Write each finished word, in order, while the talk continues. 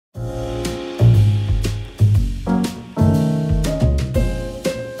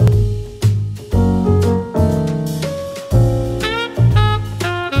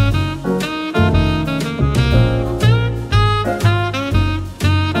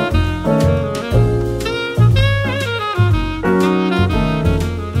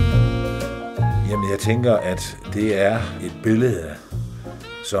tænker, at det er et billede,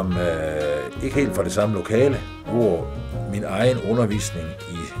 som ikke helt fra det samme lokale, hvor min egen undervisning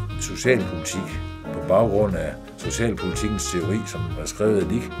i socialpolitik på baggrund af socialpolitikkens teori, som var skrevet af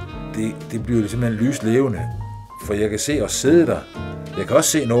Dich, det bliver simpelthen lyslevende, for jeg kan se os sidde der. Jeg kan også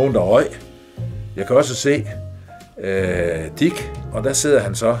se nogen, der røg. Jeg kan også se Dich, og der sidder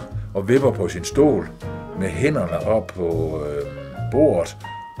han så og vipper på sin stol med hænderne op på bordet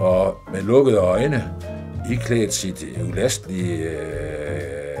og med lukkede øjne, iklædt sit ulastelige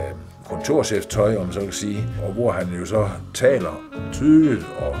kontorcheftøj, om man så kan sige, og hvor han jo så taler tydeligt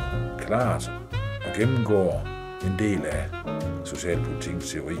og klart og gennemgår en del af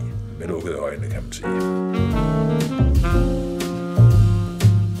socialpolitikkens teori med lukkede øjne, kan man sige.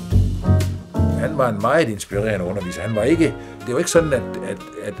 Han var en meget inspirerende underviser. Det var ikke sådan,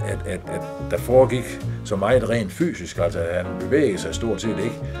 at der foregik så meget rent fysisk, altså han bevægede sig stort set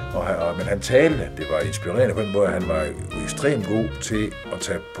ikke, men han talte. Det var inspirerende på den måde, han var ekstremt god til at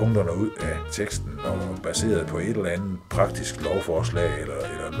tage punkterne ud af teksten, og baseret på et eller andet praktisk lovforslag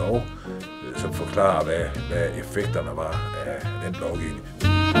eller lov, som forklarer, hvad effekterne var af den lovgivning.